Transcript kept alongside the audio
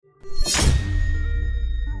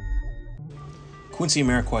Quincy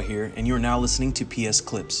Amarikwa here, and you are now listening to PS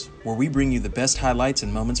Clips, where we bring you the best highlights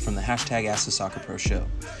and moments from the hashtag Ask the Soccer Pro show.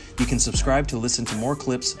 You can subscribe to listen to more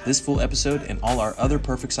clips, this full episode, and all our other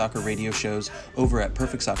Perfect Soccer radio shows over at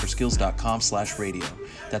perfectsoccerskills.com/radio.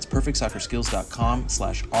 That's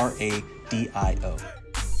perfectsoccerskills.com/RADIO.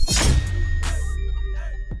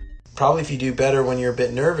 Probably if you do better when you're a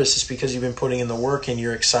bit nervous, it's because you've been putting in the work and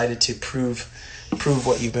you're excited to prove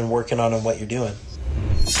what you've been working on and what you're doing.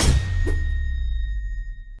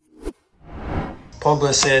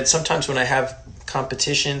 Pogba said, sometimes when I have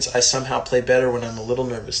competitions, I somehow play better when I'm a little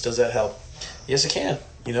nervous. Does that help? Yes, it can,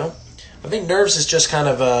 I think nerves is just kind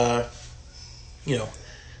of, the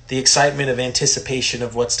excitement of anticipation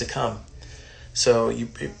of what's to come. So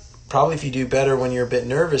probably if you do better when you're a bit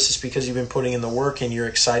nervous, it's because you've been putting in the work and you're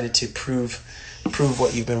excited to prove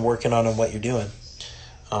what you've been working on and what you're doing.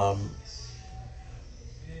 A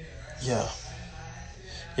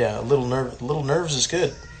little nerves is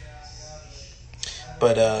good.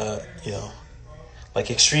 But, like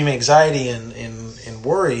extreme anxiety and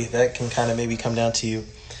worry, that can kind of maybe come down to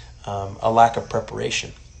a lack of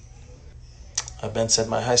preparation. Ben said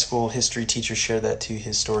my high school history teacher shared that to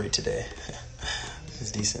his story today. It's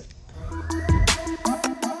decent.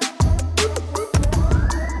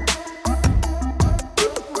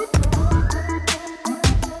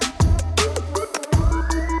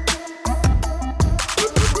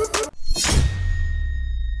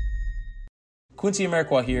 Quincy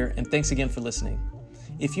Amarikwa here, and thanks again for listening.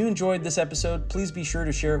 If you enjoyed this episode, please be sure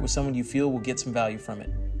to share it with someone you feel will get some value from it.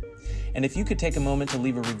 And if you could take a moment to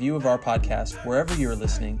leave a review of our podcast wherever you're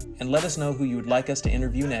listening and let us know who you would like us to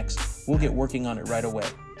interview next, we'll get working on it right away.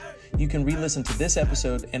 You can re-listen to this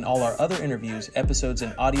episode and all our other interviews, episodes,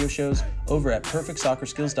 and audio shows over at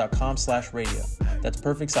perfectsoccerskills.com/radio. That's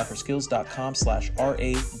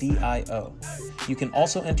perfectsoccerskills.com/RADIO. You can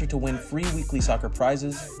also enter to win free weekly soccer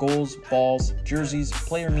prizes, goals, balls, jerseys,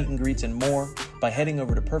 player meet and greets, and more by heading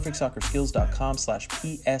over to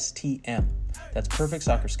perfectsoccerskills.com/PSTM. That's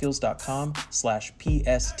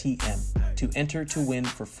perfectsoccerskills.com/PSTM to enter to win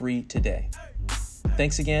for free today.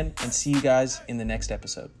 Thanks again, and see you guys in the next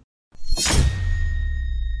episode.